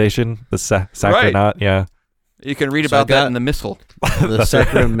space station? The sacronaut, yeah. You can read So about I got- that in the missile. The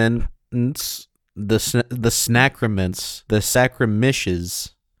sacraments, the snackrements, the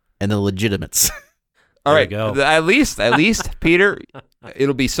sacrimishes, and the legitimates. All There right. you go. At least, Peter,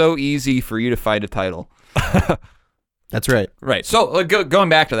 it'll be so easy for you to find a title. That's right. Right. So going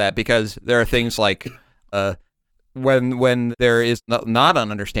back to that, because there are things like when there is not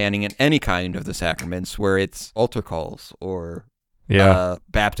an understanding in any kind of the sacraments, where it's altar calls or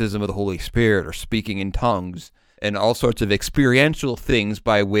baptism of the Holy Spirit or speaking in tongues and all sorts of experiential things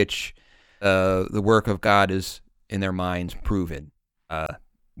by which the work of God is in their minds proven.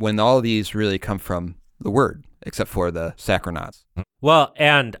 When all of these really come from the Word, except for the Sacro-nots. Well,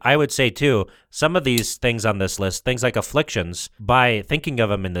 and I would say, too, some of these things on this list, things like afflictions, by thinking of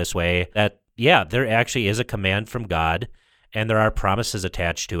them in this way, that, yeah, there actually is a command from God, and there are promises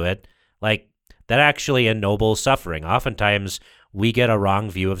attached to it. Like, that actually ennobles suffering. Oftentimes, we get a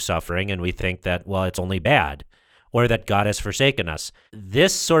wrong view of suffering, and we think that, well, it's only bad, or that God has forsaken us.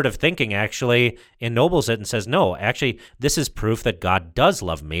 This sort of thinking actually ennobles it and says, no, actually, this is proof that God does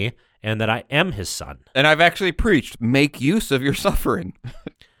love me, and that I am his son. And I've actually preached, make use of your suffering.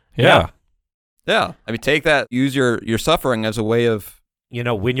 Yeah. Yeah. I mean, take that, use your suffering as a way of...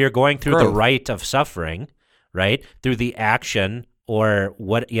 When you're going through the growth. rite of suffering, right, through the action or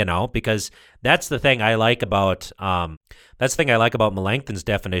what, because that's the thing I like about, Melanchthon's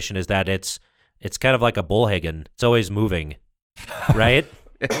definition is that it's kind of like a bullhagen. It's always moving, right?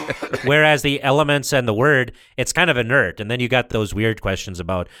 Whereas the elements and the word, it's kind of inert. And then you got those weird questions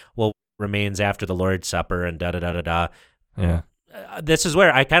about, well, remains after the Lord's Supper and da-da-da-da-da. Yeah. This is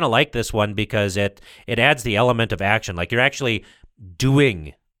where I kind of like this one because it adds the element of action. Like, you're actually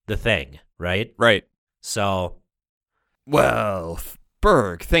doing the thing, right? Right. So, Well,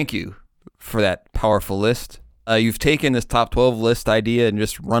 Berg, thank you for that powerful list. You've taken this top 12 list idea and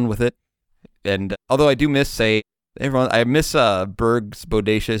just run with it. And although I do miss, I miss Berg's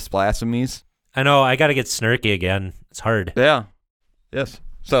bodacious blasphemies. I know, I got to get snarky again. It's hard. Yeah. Yes.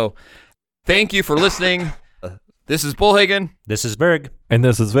 So, thank you for listening. This is Bullhagen. This is Berg. And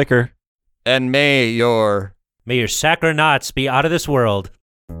this is Vicar. And may your Sacro-nots be out of this world.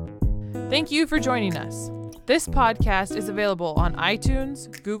 Thank you for joining us. This podcast is available on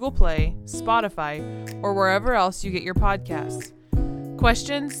iTunes, Google Play, Spotify, or wherever else you get your podcasts.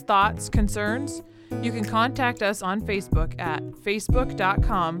 Questions, thoughts, concerns? You can contact us on Facebook at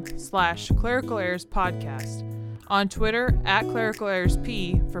facebook.com/clericalerrorspodcast, on Twitter at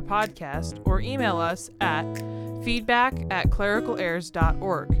clericalerrorsp for podcast, or email us at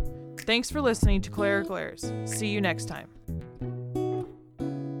feedback@clericalerrors.org. Thanks for listening to Clerical Errors. See you next time.